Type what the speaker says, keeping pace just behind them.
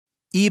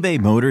eBay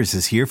Motors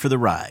is here for the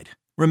ride.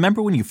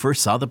 Remember when you first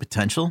saw the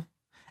potential?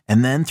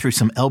 And then through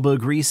some elbow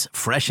grease,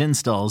 fresh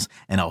installs,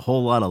 and a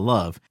whole lot of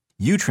love,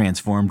 you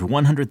transformed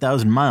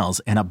 100,000 miles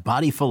and a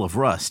body full of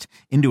rust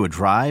into a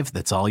drive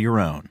that's all your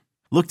own.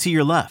 Look to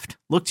your left.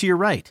 Look to your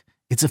right.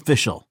 It's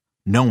official.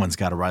 No one's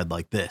got a ride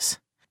like this.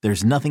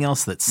 There's nothing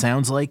else that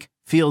sounds like,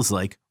 feels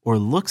like, or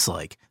looks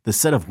like the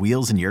set of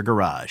wheels in your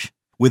garage.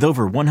 With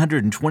over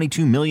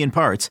 122 million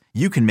parts,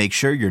 you can make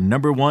sure your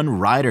number one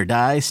ride or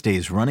die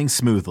stays running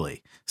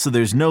smoothly. So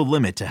there's no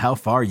limit to how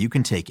far you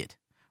can take it.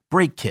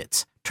 Brake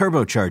kits,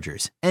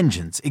 turbochargers,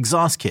 engines,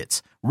 exhaust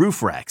kits,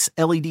 roof racks,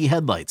 LED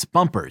headlights,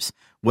 bumpers,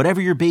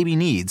 whatever your baby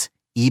needs,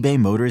 eBay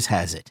Motors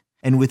has it.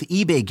 And with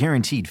eBay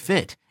Guaranteed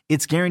Fit,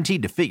 it's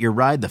guaranteed to fit your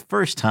ride the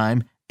first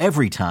time,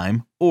 every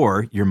time,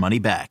 or your money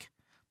back.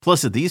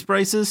 Plus at these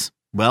prices,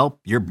 well,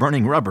 you're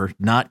burning rubber,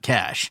 not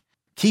cash.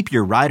 Keep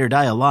your ride or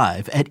die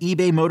alive at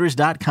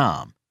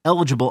ebaymotors.com.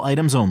 Eligible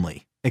items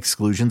only.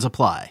 Exclusions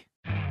apply.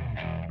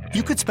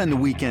 You could spend the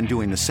weekend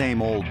doing the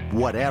same old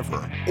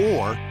whatever,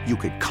 or you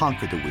could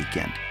conquer the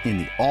weekend in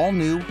the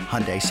all-new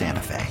Hyundai Santa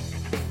Fe.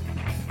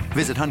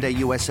 Visit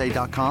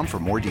HyundaiUSA.com for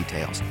more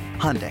details.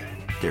 Hyundai,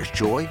 there's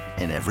joy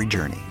in every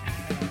journey.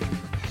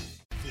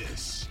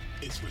 This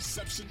is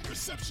Reception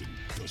Perception,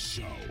 the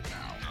show.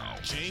 Now,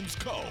 James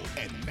Cole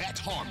and Matt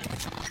Harmon.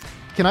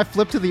 Can I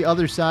flip to the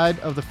other side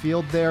of the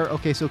field there?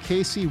 Okay, so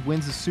KC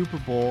wins the Super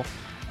Bowl,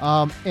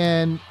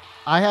 and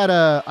I had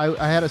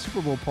a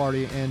Super Bowl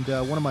party, and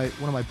one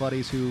of my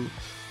buddies who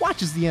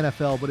watches the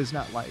NFL but is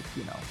not like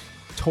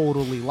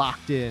totally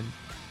locked in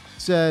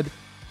said,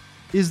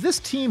 "Is this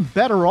team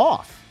better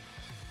off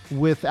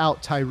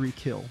without Tyreek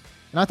Hill?"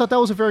 And I thought that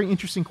was a very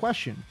interesting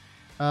question.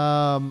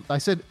 I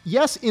said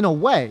yes, in a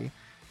way,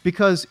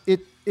 because it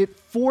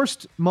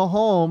forced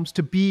Mahomes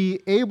to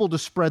be able to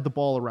spread the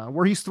ball around,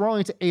 where he's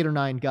throwing to 8 or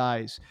 9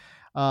 guys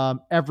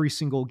every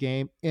single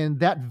game. And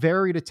that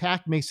varied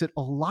attack makes it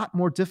a lot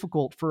more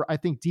difficult for, I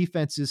think,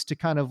 defenses to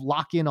kind of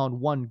lock in on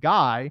one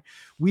guy.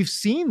 We've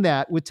seen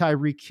that with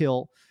Tyreek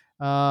Hill,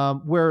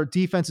 where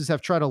defenses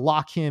have tried to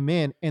lock him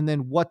in. And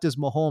then what does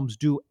Mahomes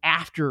do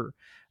after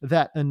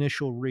that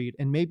initial read?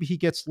 And maybe he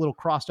gets a little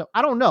crossed up.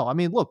 I don't know. I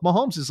mean, look,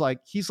 Mahomes is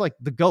he's like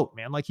the GOAT,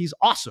 man. Like, he's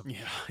awesome. Yeah,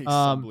 he's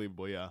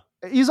unbelievable. Yeah.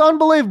 He's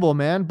unbelievable,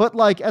 man. But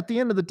like at the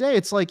end of the day,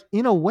 it's like,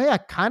 in a way, I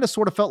kind of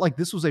sort of felt like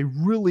this was a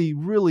really,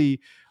 really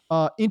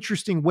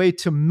interesting way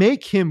to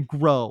make him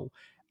grow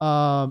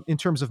in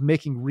terms of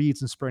making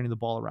reads and spreading the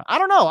ball around. I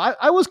don't know.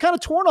 I was kind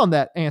of torn on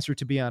that answer,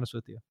 to be honest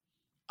with you.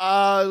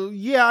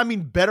 Yeah, I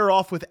mean, better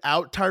off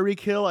without Tyreek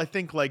Hill. I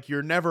think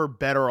you're never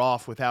better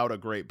off without a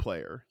great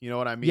player. You know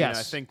what I mean? Yes,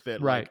 I think that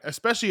right.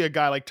 Especially a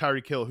guy like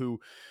Tyreek Hill, who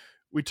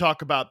we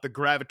talk about the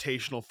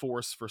gravitational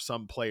force for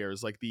some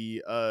players, like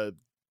the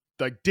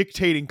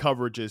dictating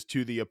coverages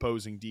to the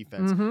opposing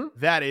defense. Mm-hmm.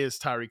 That is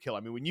Tyreek Hill. I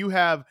mean, when you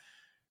have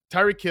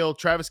Tyreek Hill,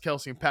 Travis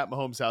Kelce, and Pat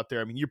Mahomes out there,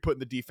 I mean, you're putting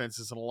the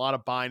defenses in a lot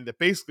of bind that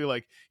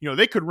basically,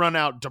 they could run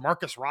out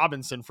Demarcus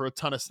Robinson for a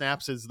ton of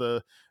snaps as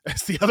the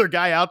other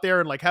guy out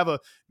there and have a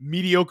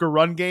mediocre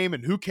run game,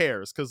 and who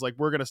cares? Because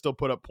we're going to still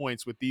put up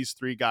points with these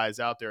 3 guys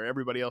out there.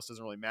 Everybody else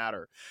doesn't really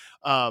matter.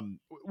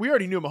 We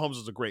already knew Mahomes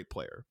was a great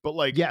player,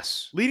 but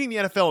yes, leading the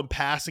NFL in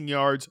passing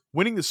yards,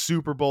 winning the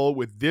Super Bowl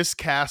with this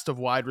cast of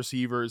wide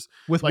receivers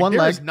with one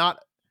leg,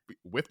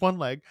 with one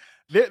leg.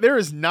 There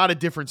is not a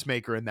difference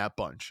maker in that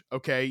bunch.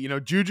 Okay.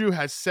 Juju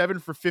has 7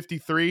 for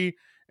 53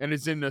 and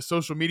is in a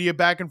social media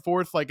back and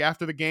forth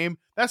after the game.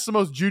 That's the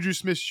most Juju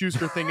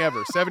Smith-Schuster thing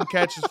ever. 7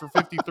 catches for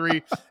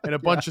 53 and a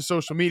bunch of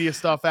social media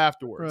stuff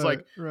afterwards.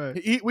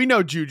 Right. We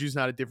know Juju's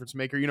not a difference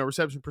maker.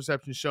 Reception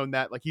perception shown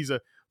that he's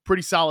a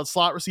pretty solid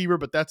slot receiver,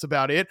 but that's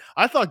about it.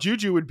 I thought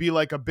Juju would be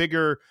a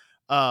bigger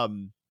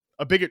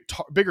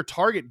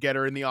target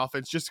getter in the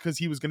offense just because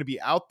he was going to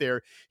be out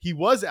there. He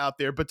was out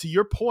there, but to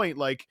your point,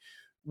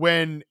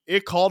 when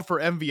it called for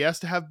MVS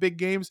to have big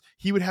games,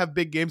 he would have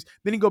big games.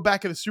 Then he'd go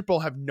back in the Super Bowl,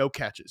 have no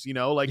catches,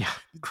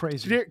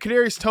 crazy.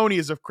 Kadarius Toney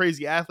is a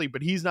crazy athlete,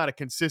 but he's not a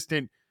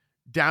consistent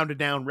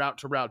down-to-down,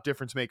 route-to-route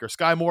difference maker.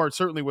 Sky Moore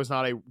certainly was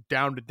not a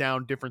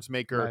down-to-down difference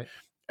maker. Right.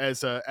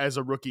 As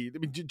a rookie. I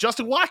mean,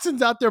 Justin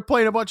Watson's out there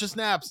playing a bunch of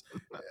snaps.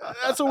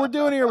 That's what we're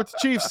doing here with the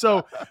Chiefs.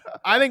 So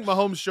I think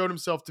Mahomes showed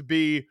himself to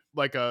be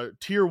a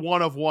tier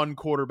 1 of 1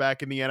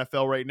 quarterback in the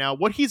NFL right now.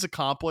 What he's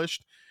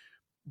accomplished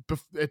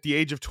at the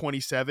age of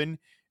 27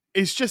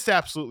 is just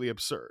absolutely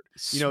absurd.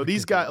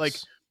 These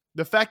guys,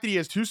 the fact that he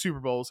has 2 Super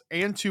Bowls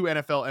and 2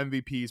 NFL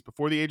MVPs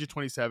before the age of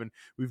 27,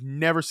 we've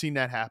never seen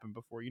that happen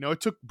before. It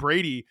took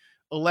Brady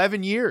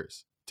 11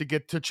 years to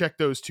get to check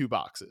those 2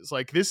 boxes.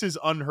 This is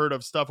unheard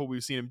of stuff what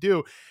we've seen him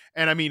do.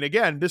 And I mean,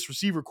 again, this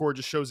receiver core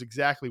just shows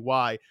exactly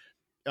why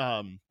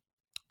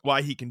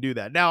he can do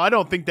that. Now, I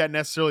don't think that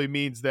necessarily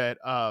means that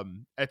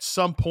at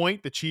some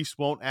point the Chiefs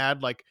won't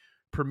add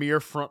premier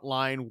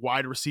frontline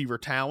wide receiver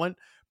talent,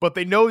 but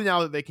they know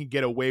now that they can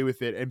get away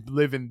with it and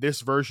live in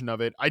this version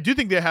of it. I do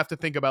think they have to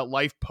think about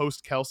life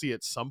post Kelce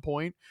at some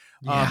point,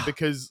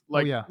 because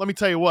let me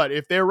tell you what,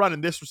 if they're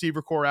running this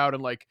receiver core out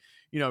and like,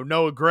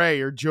 Noah Gray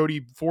or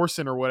Jody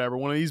Forson or whatever,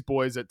 one of these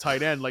boys at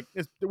tight end, like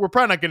we're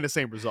probably not getting the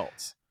same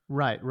results.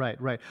 Right.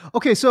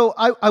 Okay, so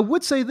I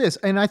would say this,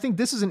 and I think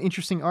this is an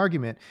interesting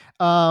argument,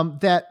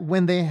 that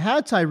when they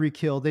had Tyreek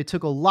Hill, they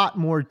took a lot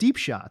more deep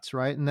shots,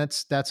 right? And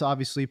that's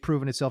obviously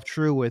proven itself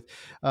true with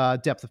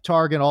depth of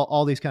target,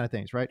 all these kind of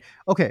things, right?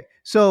 Okay,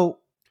 so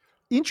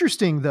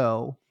interesting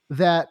though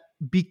that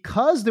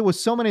because there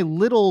was so many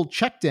little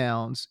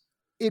checkdowns,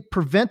 it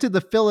prevented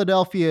the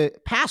Philadelphia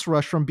pass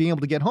rush from being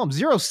able to get home.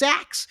 Zero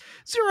sacks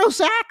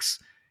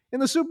in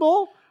the Super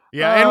Bowl.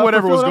 Yeah, and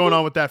whatever was going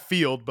on with that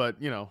field, but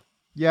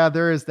Yeah,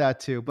 there is that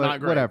too,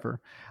 but whatever.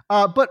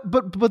 But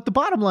the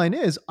bottom line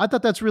is, I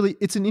thought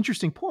it's an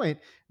interesting point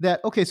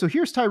that, okay, so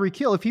here's Tyreek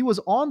Hill. If he was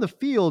on the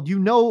field,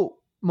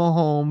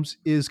 Mahomes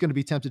is going to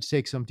be tempted to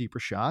take some deeper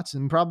shots,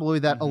 and probably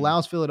that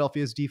allows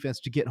Philadelphia's defense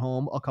to get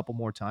home a couple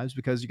more times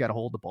because you got to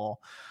hold the ball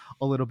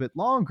a little bit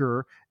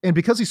longer. And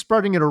because he's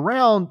spreading it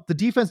around, the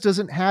defense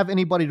doesn't have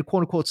anybody to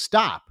quote unquote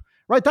stop.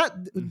 Right.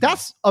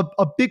 That's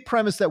a big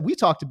premise that we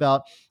talked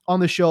about on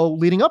the show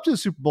leading up to the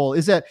Super Bowl,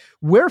 is that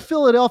where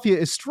Philadelphia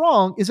is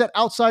strong is that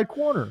outside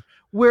corner,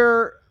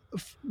 where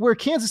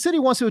Kansas City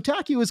wants to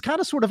attack you is kind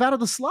of sort of out of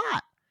the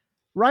slot.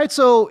 Right.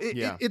 So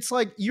it's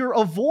like you're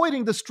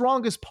avoiding the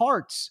strongest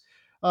parts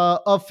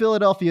of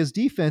Philadelphia's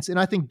defense. And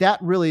I think that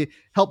really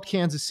helped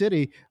Kansas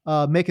City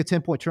make a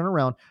 10-point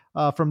turnaround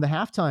from the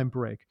halftime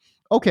break.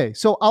 Okay.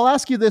 So I'll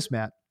ask you this,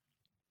 Matt.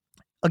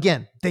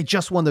 Again, they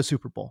just won the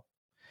Super Bowl,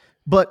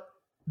 but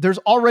there's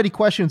already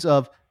questions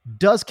of,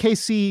 does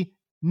KC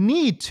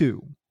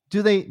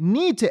do they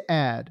need to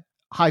add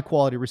high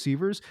quality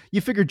receivers? You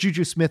figure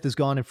Juju Smith is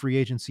gone in free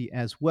agency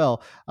as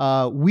well,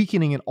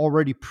 weakening an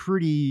already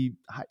pretty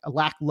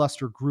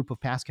lackluster group of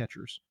pass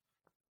catchers.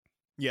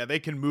 Yeah, they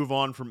can move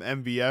on from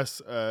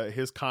MVS,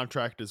 his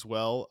contract as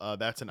well.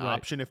 That's an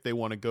option if they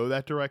want to go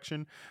that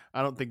direction.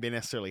 I don't think they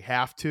necessarily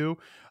have to.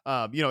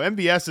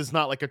 MVS is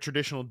not like a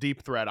traditional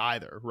deep threat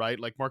either, right?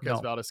 Like Marquez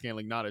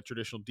Valdes-Scantling, not a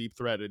traditional deep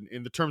threat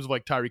in the terms of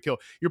like Tyreek Hill.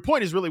 Your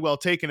point is really well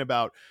taken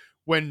about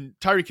when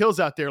Tyreek Hill's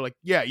out there, like,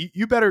 yeah,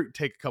 you better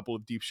take a couple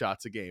of deep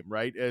shots a game,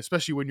 right?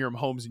 Especially when you're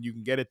Mahomes and you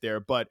can get it there.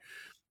 But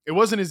it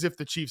wasn't as if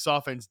the Chiefs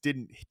offense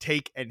didn't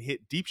take and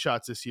hit deep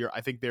shots this year. I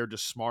think they're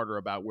just smarter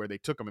about where they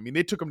took them. I mean,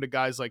 they took them to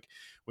guys like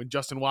when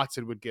Justin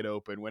Watson would get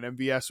open, when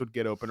MVS would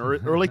get open,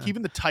 or like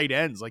even the tight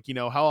ends. Like,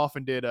 how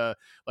often did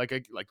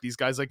like these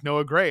guys like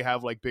Noah Gray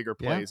have like bigger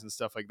plays and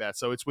stuff like that.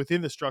 So it's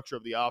within the structure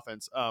of the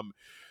offense.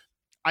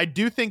 I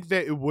do think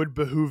that it would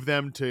behoove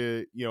them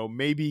to,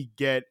 maybe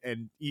get,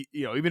 and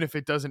even if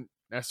it doesn't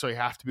necessarily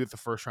have to be with the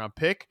first round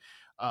pick,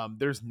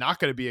 there's not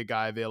going to be a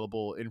guy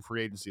available in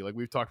free agency. Like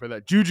we've talked about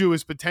that. Juju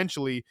is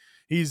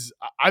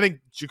I think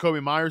Jacoby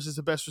Myers is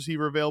the best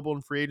receiver available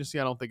in free agency.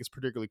 I don't think it's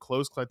particularly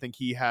close because I think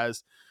he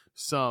has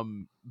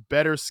some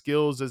better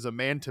skills as a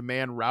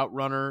man-to-man route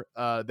runner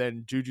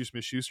than Juju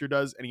Smith-Schuster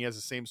does. And he has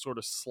the same sort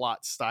of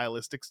slot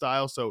stylistic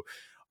style. So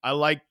I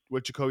like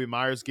what Jacoby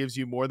Myers gives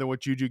you more than what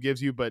Juju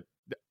gives you, but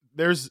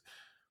there's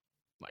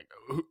like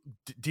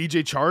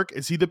DJ Chark,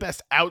 is he the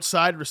best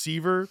outside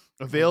receiver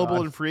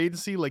available in free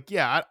agency? Like,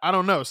 yeah, I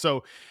don't know.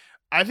 So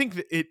I think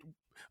that it,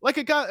 like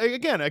a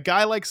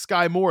guy like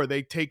Sky Moore,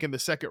 they take in the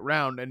second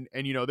round and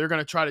they're going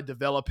to try to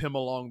develop him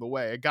along the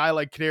way. A guy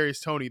like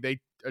Kadarius Toney,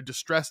 a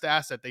distressed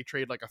asset, they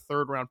trade like a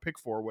third round pick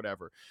for or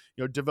whatever,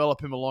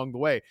 develop him along the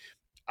way.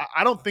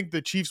 I don't think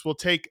the Chiefs will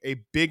take a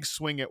big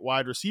swing at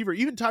wide receiver.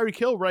 Even Tyreek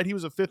Hill, right? He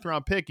was a 5th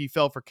round pick. He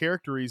fell for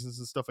character reasons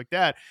and stuff like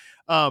that.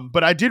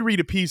 But I did read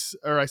a piece,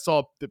 or I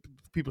saw the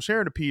people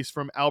sharing a piece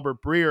from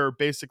Albert Breer,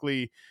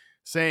 basically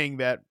saying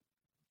that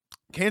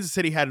Kansas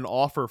City had an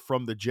offer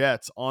from the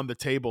Jets on the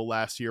table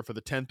last year for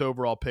the 10th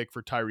overall pick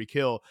for Tyreek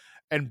Hill,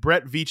 and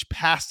Brett Veach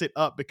passed it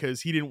up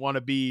because he didn't want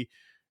to be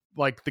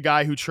like the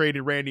guy who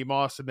traded Randy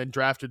Moss and then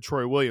drafted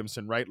Troy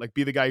Williamson, right? Like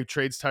be the guy who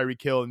trades Tyreek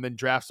Hill and then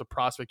drafts a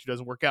prospect who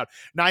doesn't work out.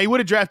 Now he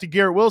would have drafted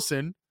Garrett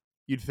Wilson,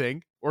 you'd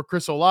think, or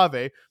Chris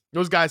Olave.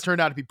 Those guys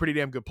turned out to be pretty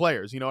damn good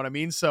players. You know what I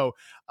mean? So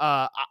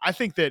I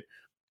think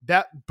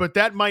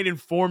that might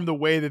inform the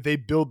way that they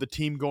build the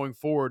team going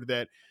forward,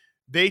 that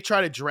they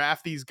try to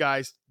draft these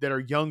guys that are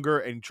younger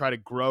and try to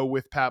grow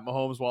with Pat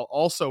Mahomes while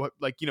also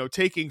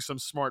taking some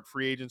smart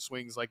free agent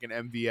swings like an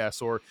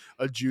MVS or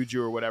a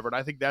Juju or whatever. And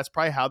I think that's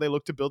probably how they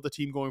look to build the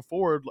team going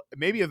forward.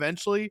 Maybe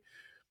eventually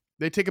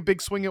they take a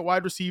big swing at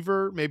wide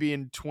receiver, maybe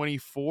in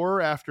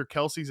 24 after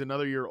Kelce's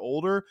another year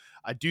older.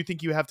 I do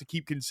think you have to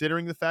keep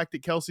considering the fact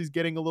that Kelce's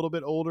getting a little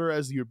bit older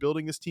as you're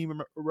building this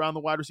team around the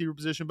wide receiver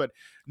position. But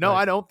no,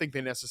 right. I don't think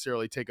they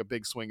necessarily take a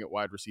big swing at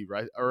wide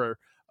receiver.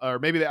 Or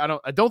maybe I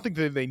don't think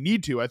that they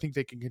need to. I think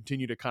they can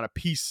continue to kind of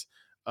piece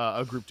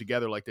a group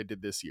together like they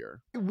did this year.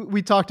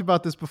 We talked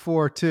about this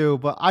before too,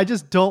 but I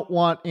just don't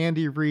want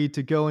Andy Reid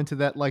to go into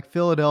that like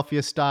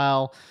Philadelphia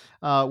style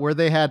where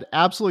they had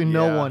absolutely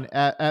no one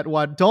at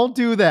wide. Don't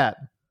do that.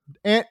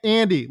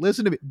 Andy,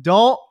 listen to me.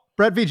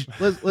 Brett Veach,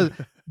 listen,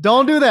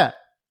 don't do that.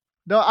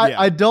 No,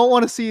 I don't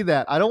want to see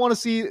that. I don't want to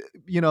see,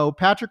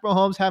 Patrick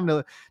Mahomes having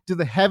to do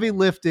the heavy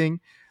lifting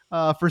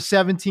for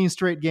 17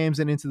 straight games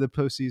and into the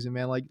postseason,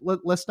 man. Like,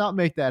 let's not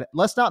make that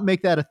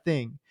a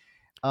thing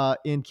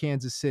in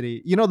Kansas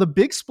City. The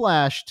big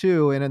splash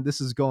too, and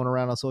this is going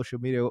around on social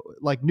media,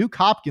 like Nuke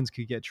Hopkins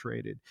could get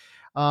traded.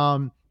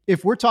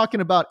 If we're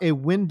talking about a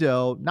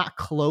window not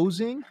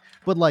closing,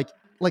 but like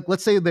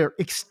let's say they're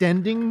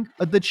extending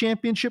the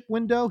championship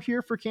window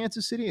here for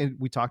Kansas City, and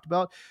we talked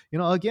about,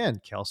 again,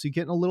 Kelce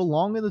getting a little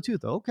long in the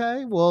tooth.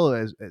 Okay,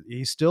 well,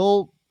 he's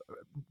still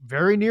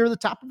very near the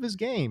top of his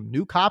game.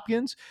 Nuke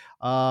Hopkins,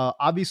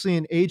 obviously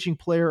an aging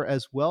player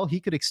as well. He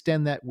could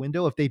extend that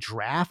window if they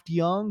draft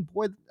young.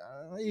 Boy,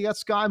 you got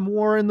Sky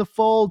Moore in the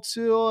fold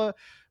too. A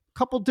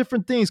couple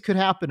different things could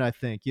happen, I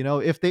think.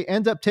 If they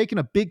end up taking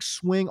a big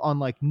swing on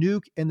like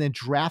Nuke and then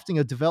drafting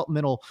a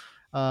developmental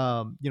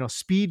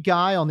speed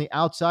guy on the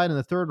outside in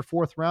the third or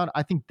fourth round,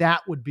 I think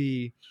that would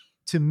be,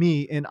 to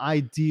me, an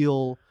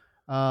ideal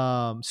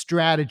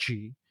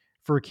strategy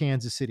for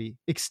Kansas City.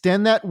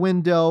 Extend that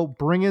window,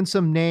 bring in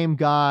some name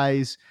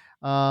guys,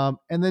 and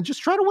then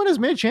just try to win as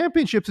many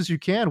championships as you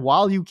can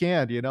while you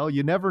can.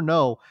 You never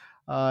know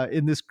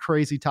in this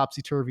crazy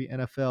topsy-turvy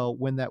NFL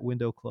when that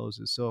window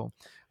closes. So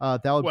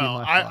that would be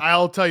my thought.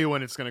 I'll tell you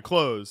when it's going to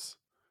close.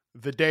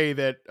 The day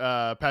that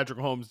Patrick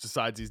Mahomes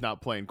decides he's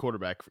not playing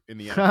quarterback in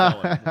the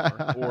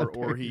NFL anymore,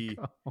 or he,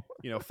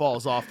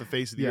 falls off the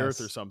face of the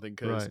earth or something.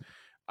 Because,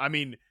 I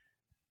mean,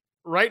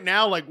 right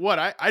now, like what?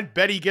 I'd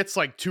bet he gets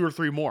like two or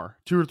three more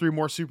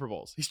Super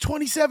Bowls. He's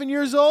 27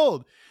 years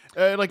old.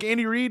 Like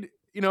Andy Reid,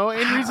 Andy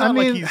Reid's not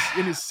like he's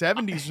in his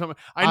 70s or something.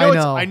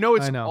 I know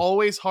it's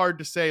always hard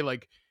to say.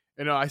 Like,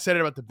 I said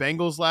it about the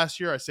Bengals last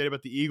year. I said it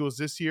about the Eagles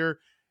this year.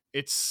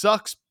 It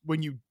sucks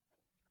when you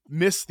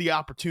miss the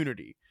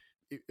opportunity.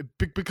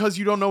 Because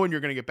you don't know when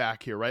you're going to get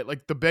back here, right?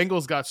 Like the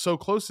Bengals got so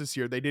close this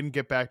year, they didn't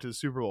get back to the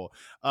Super Bowl.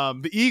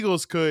 The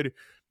Eagles could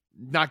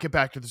not get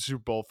back to the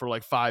Super Bowl for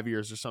like 5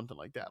 years or something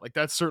like that. Like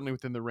that's certainly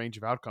within the range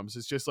of outcomes.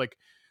 It's just like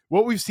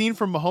what we've seen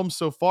from Mahomes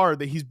so far,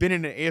 that he's been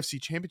in an AFC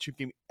Championship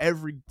game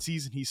every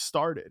season he's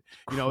started.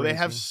 They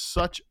have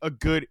such a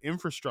good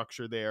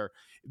infrastructure there.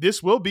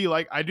 This will be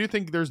like, I do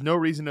think there's no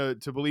reason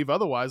to believe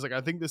otherwise. Like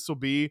I think this will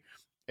be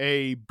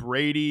a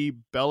Brady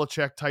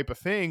Belichick type of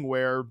thing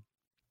where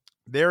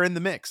they're in the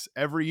mix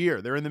every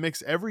year.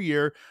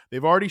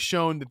 They've already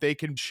shown that they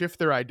can shift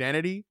their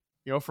identity,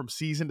 from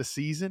season to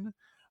season.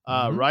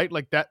 Right.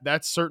 Like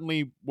that's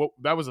certainly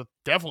that was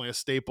definitely a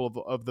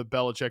staple of the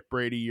Belichick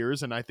Brady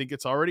years. And I think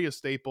it's already a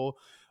staple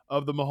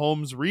of the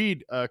Mahomes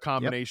Reid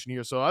combination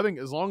here. So I think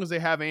as long as they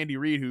have Andy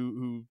Reid,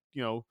 who,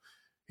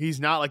 he's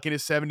not like in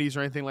his 70s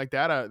or anything like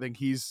that. I think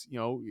he's,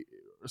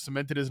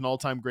 cemented as an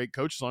all-time great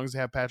coach. As long as they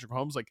have Patrick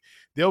Mahomes, like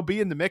they'll be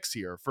in the mix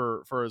here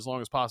for as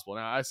long as possible.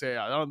 Now I say,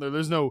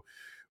 there's no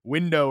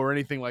window or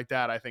anything like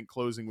that. I think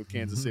closing with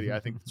Kansas City, I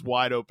think it's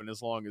wide open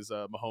as long as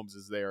Mahomes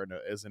is there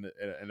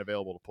and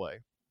available to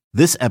play.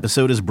 This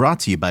episode is brought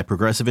to you by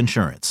Progressive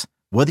Insurance.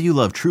 Whether you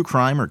love true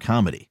crime or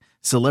comedy,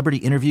 celebrity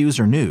interviews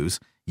or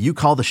news, you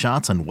call the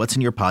shots on what's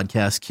in your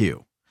podcast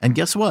queue. And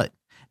guess what?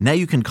 Now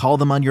you can call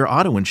them on your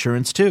auto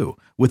insurance too,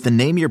 with the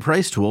Name Your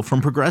Price tool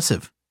from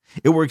Progressive.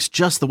 It works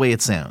just the way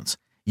it sounds.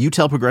 You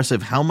tell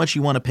Progressive how much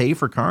you want to pay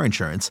for car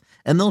insurance,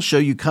 and they'll show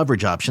you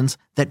coverage options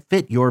that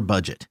fit your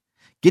budget.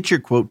 Get your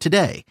quote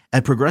today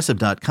at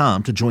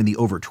Progressive.com to join the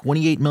over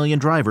 28 million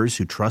drivers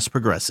who trust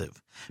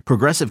Progressive.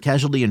 Progressive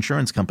Casualty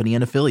Insurance Company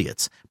and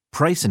Affiliates.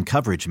 Price and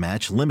coverage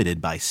match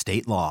limited by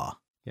state law.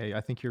 Yeah,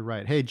 I think you're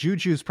right. Hey,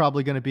 Juju's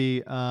probably going to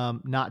be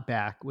not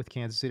back with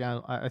Kansas City.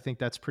 I think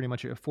that's pretty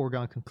much a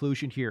foregone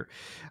conclusion here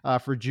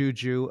for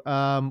Juju.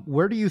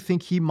 Where do you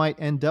think he might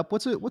end up?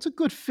 What's a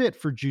good fit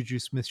for Juju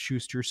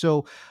Smith-Schuster?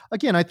 So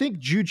again, I think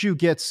Juju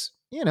gets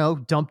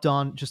dumped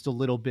on just a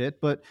little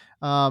bit, but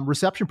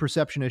reception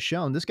perception has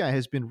shown this guy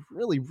has been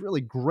really,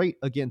 really great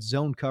against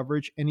zone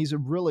coverage, and he's a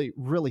really,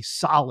 really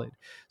solid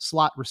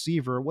slot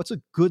receiver. What's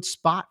a good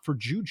spot for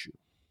Juju?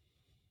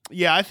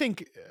 Yeah, I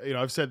think,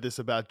 I've said this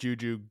about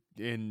Juju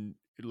in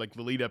like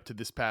the lead up to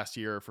this past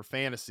year for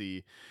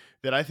fantasy,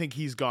 that I think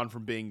he's gone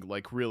from being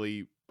like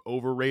really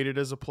overrated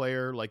as a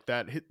player. Like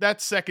that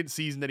second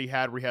season that he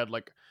had, where he had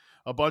like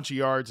a bunch of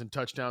yards and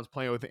touchdowns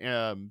playing with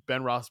Ben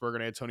Roethlisberger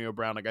and Antonio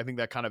Brown. Like I think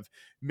that kind of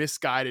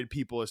misguided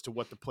people as to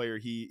what the player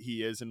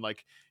he is. And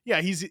like,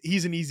 yeah, he's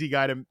an easy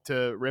guy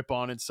to rip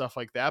on and stuff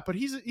like that, but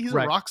he's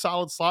right. A rock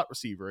solid slot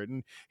receiver.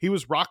 And he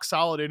was rock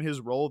solid in his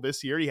role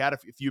this year. He had a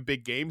few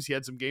big games. He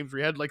had some games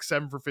where he had like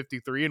 7 for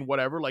 53 and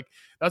whatever. Like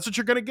that's what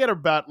you're going to get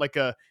about like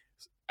a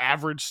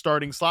average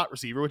starting slot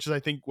receiver, which is I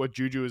think what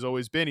Juju has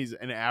always been. He's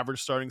an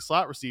average starting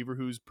slot receiver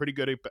who's pretty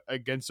good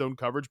against zone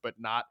coverage, but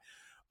not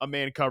a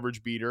man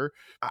coverage beater.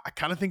 I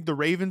kind of think the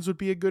Ravens would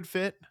be a good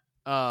fit.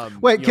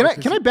 Wait,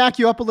 can I back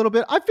you up a little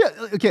bit? I feel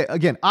okay.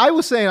 Again, I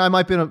was saying I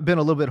might been a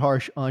little bit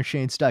harsh on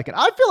Shane Steichen.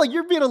 I feel like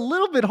you're being a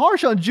little bit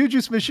harsh on Juju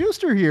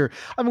Smith-Schuster here.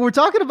 I mean, we're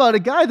talking about a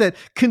guy that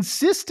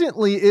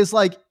consistently is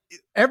like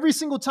every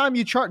single time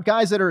you chart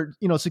guys that are,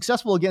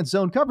 successful against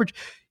zone coverage,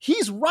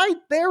 he's right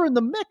there in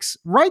the mix,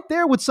 right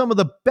there with some of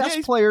the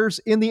best players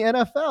in the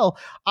NFL.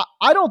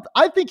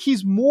 I think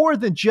he's more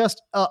than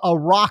just a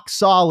rock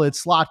solid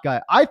slot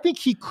guy. I think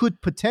he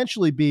could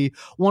potentially be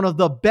one of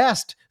the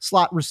best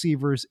slot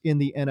receivers in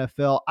the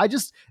NFL.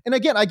 And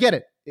again, I get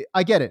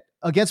it.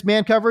 Against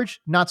man coverage,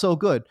 not so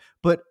good.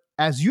 But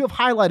as you have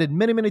highlighted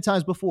many, many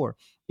times before,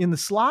 in the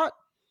slot,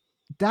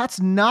 that's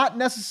not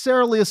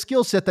necessarily a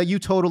skill set that you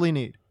totally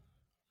need.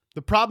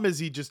 The problem is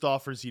he just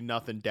offers you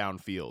nothing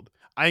downfield.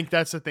 I think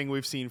that's the thing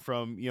we've seen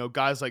from,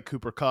 guys like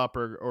Cooper Kupp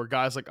or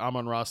guys like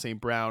Amon-Ra St.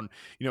 Brown,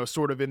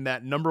 sort of in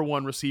that number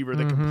one receiver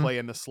that can play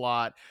in the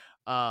slot.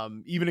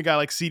 Even a guy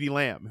like CeeDee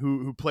Lamb,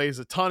 who plays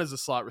a ton as a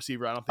slot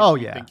receiver. I don't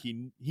think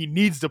he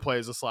needs to play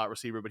as a slot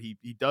receiver, but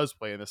he does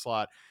play in the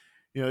slot.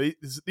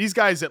 These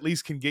guys at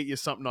least can get you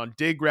something on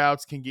dig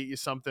routes, can get you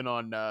something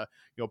on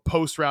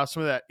post routes,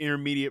 some of that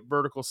intermediate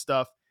vertical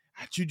stuff.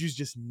 Juju's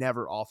just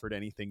never offered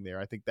anything there.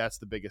 I think that's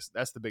the biggest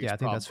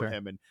problem for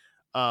him.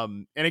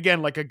 And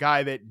again, like a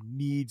guy that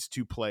needs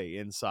to play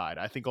inside.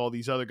 I think all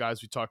these other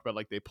guys we talked about,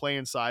 like they play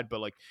inside,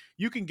 but like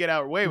you can get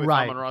out way with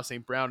Amon-Ra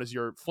St. Brown as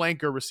your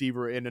flanker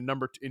receiver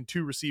in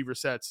two receiver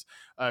sets.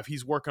 If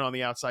he's working on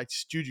the outside,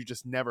 Juju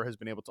just never has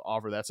been able to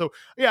offer that. So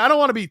yeah, I don't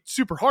want to be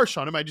super harsh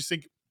on him. I just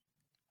think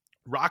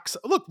rock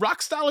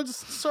solid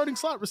starting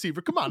slot receiver.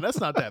 Come on, that's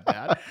not that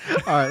bad.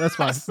 All right, that's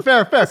fine.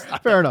 Fair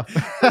enough.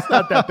 That's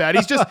not that bad.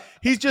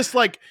 He's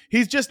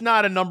just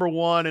not a number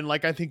one, and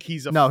like I think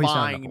he's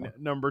fine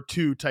number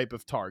two type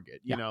of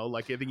target.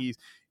 I think he's.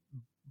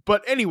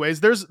 But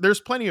anyways,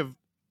 there's plenty of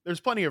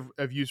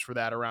use for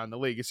that around the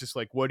league. It's just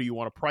like, what do you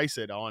want to price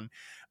it on?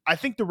 I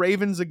think the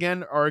Ravens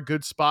again are a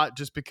good spot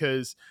just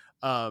because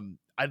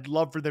I'd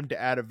love for them to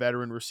add a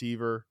veteran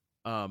receiver.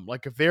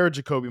 Like if they're a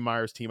Jacoby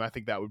Myers team, I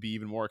think that would be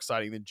even more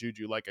exciting than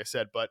Juju, like I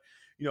said. But,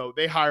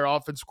 they hire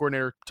offense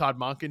coordinator Todd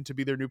Monken to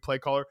be their new play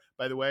caller.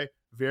 By the way,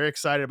 very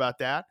excited about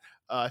that.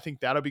 I think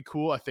that'll be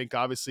cool. I think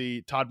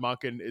obviously Todd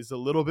Monken is a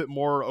little bit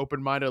more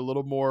open-minded, a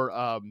little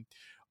more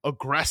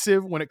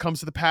aggressive when it comes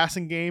to the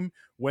passing game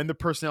when the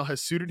personnel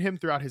has suited him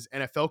throughout his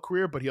NFL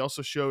career. But he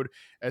also showed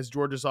as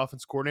Georgia's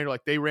offense coordinator,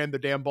 like they ran the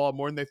damn ball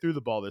more than they threw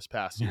the ball this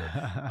past year.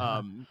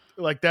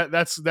 Like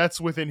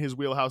that's within his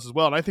wheelhouse as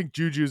well. And I think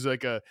Juju's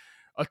like a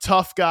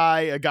tough guy,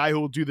 a guy who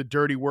will do the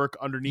dirty work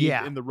underneath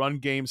in the run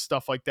game,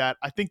 stuff like that.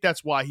 I think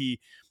that's why he,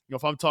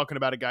 if I'm talking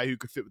about a guy who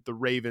could fit with the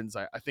Ravens,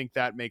 I think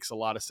that makes a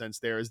lot of sense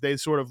there as they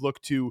sort of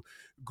look to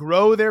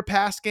grow their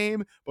pass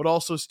game, but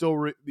also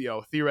still,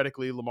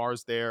 theoretically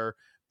Lamar's there.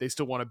 They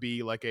still want to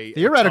be like a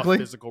tough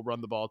physical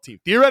run the ball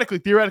team.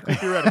 Theoretically, I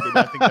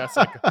think that's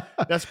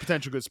that's a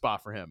potential good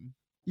spot for him.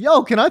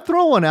 Yo, can I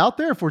throw one out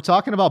there if we're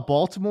talking about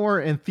Baltimore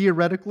and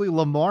theoretically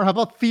Lamar? How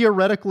about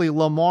theoretically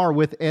Lamar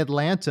with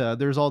Atlanta?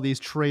 There's all these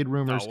trade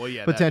rumors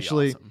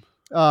potentially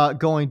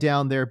going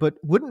down there. But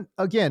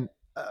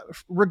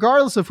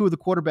regardless of who the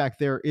quarterback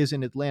there is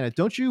in Atlanta,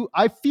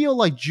 I feel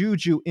like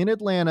Juju in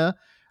Atlanta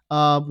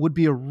would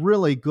be a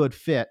really good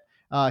fit.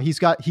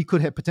 He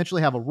could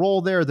potentially have a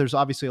role there. There's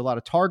obviously a lot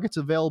of targets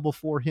available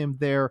for him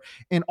there.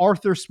 And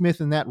Arthur Smith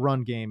in that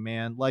run game,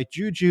 man. Like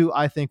Juju,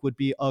 I think would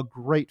be a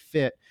great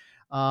fit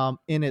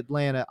in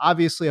Atlanta.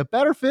 Obviously a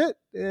better fit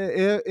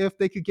if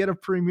they could get a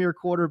premier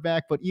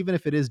quarterback, but even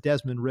if it is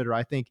Desmond Ridder,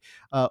 I think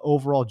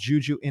overall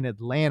Juju in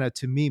Atlanta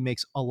to me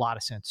makes a lot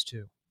of sense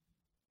too.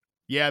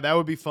 Yeah, that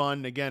would be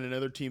fun. Again,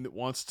 another team that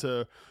wants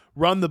to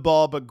run the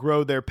ball but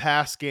grow their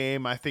pass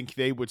game. I think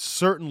they would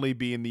certainly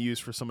be in the use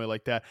for somebody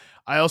like that.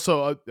 I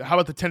also, how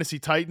about the Tennessee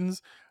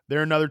Titans?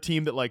 They're another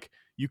team that like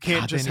you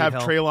can't just have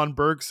Treylon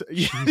Burks.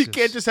 You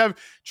can't just have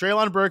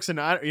Treylon Burks, and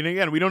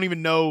again, we don't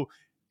even know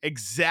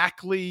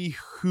exactly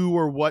who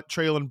or what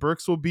Treylon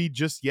Burks will be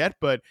just yet,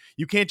 but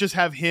you can't just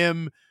have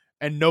him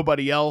and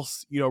nobody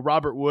else.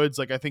 Robert Woods,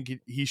 like I think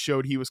he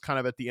showed he was kind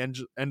of at the end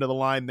of the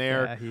line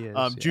there. Yeah, he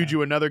is,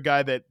 Juju, another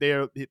guy that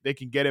they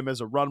can get him as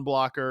a run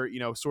blocker,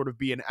 sort of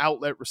be an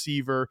outlet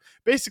receiver,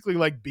 basically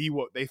like be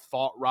what they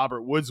thought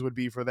Robert Woods would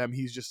be for them.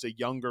 He's just a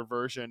younger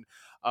version,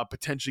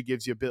 potentially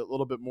gives you a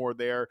little bit more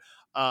there.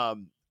 I'd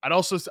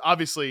also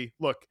obviously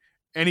look,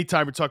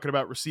 anytime we're talking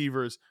about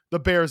receivers, the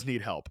Bears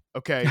need help.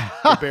 Okay.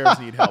 The Bears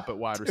need help at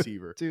wide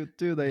receiver.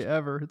 Do they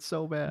ever? It's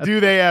so bad. Do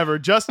they ever?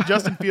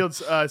 Justin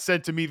Fields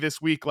said to me this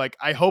week, like,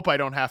 I hope I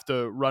don't have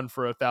to run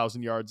for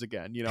 1,000 yards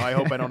again. I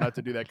hope I don't have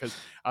to do that because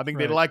I think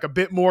they'd like a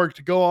bit more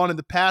to go on in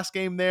the pass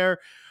game there.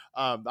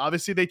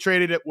 Obviously they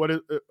traded it what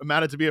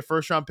amounted to be a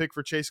first-round pick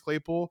for Chase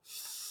Claypool.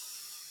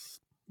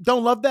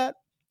 Don't love that.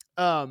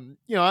 Again,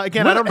 I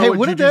don't know.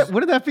 Wouldn't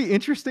that be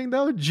interesting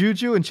though?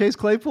 Juju and Chase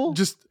Claypool?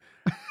 Just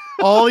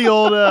all the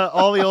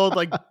old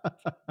like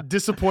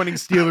disappointing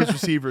Steelers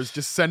receivers.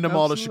 Just send them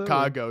all to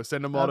Chicago.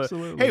 Send them all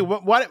to. Hey,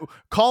 what?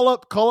 Call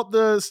up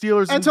the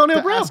Steelers.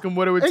 Antonio Brown. Ask them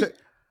what it would take.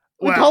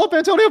 We call up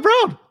Antonio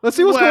Brown. Let's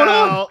see what's going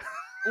on.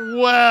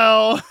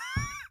 Well,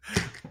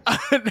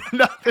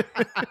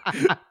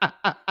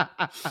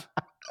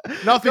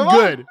 Nothing Come on.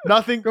 good.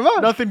 Nothing. Come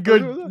on. Nothing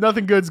good.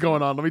 Nothing good's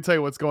going on. Let me tell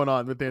you what's going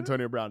on with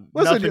Antonio Brown.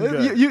 Listen,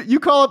 Nothing good. you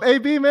call up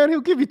AB, man.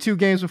 He'll give you 2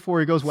 games before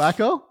he goes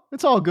wacko.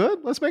 It's all good.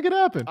 Let's make it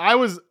happen. I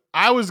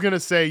was gonna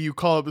say you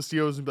call up the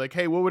Steelers and be like,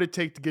 hey, what would it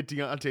take to get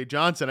Deontay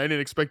Johnson? I didn't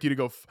expect you to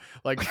go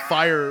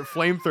fire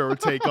flamethrower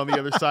take on the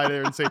other side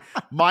there and say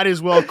might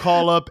as well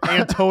call up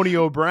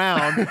Antonio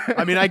Brown.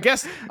 I mean, I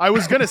guess I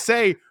was gonna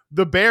say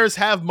the Bears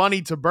have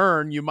money to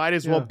burn. You might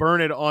as well burn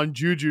it on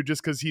Juju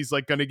just because he's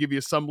like going to give you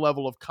some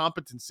level of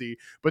competency.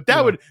 But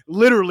that would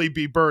literally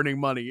be burning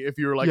money if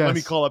you were like, let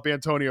me call up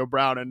Antonio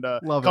Brown and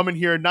come in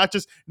here and not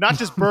just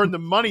burn the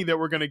money that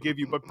we're going to give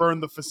you, but burn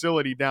the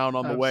facility down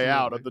on the way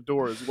out of the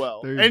door as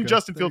well. And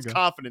Justin Fields'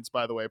 confidence,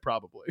 by the way,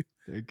 probably.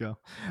 There you go.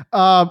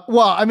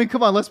 Well, I mean,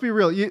 come on, let's be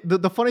real.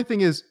 The funny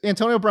thing is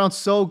Antonio Brown's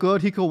so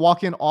good. He could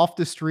walk in off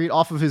the street,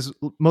 off of his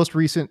most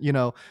recent,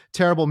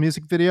 terrible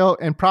music video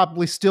and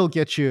probably still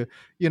get you,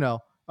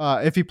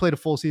 if he played a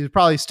full season,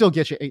 probably still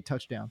get you 8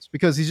 touchdowns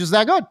because he's just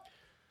that good.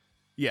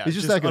 Yeah, he's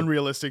just that good.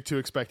 Unrealistic to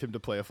expect him to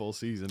play a full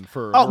season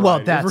for. Oh,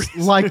 well, that's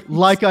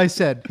like I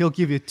said, he'll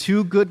give you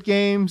 2 good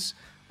games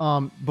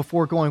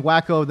before going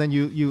wacko. Then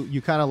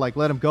you kind of like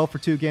let him go for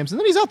 2 games and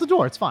then he's out the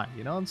door. It's fine.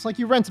 It's like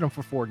you rented him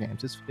for 4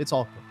 games. It's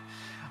all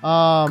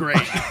good.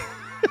 Great.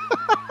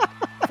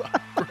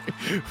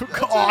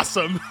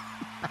 Awesome.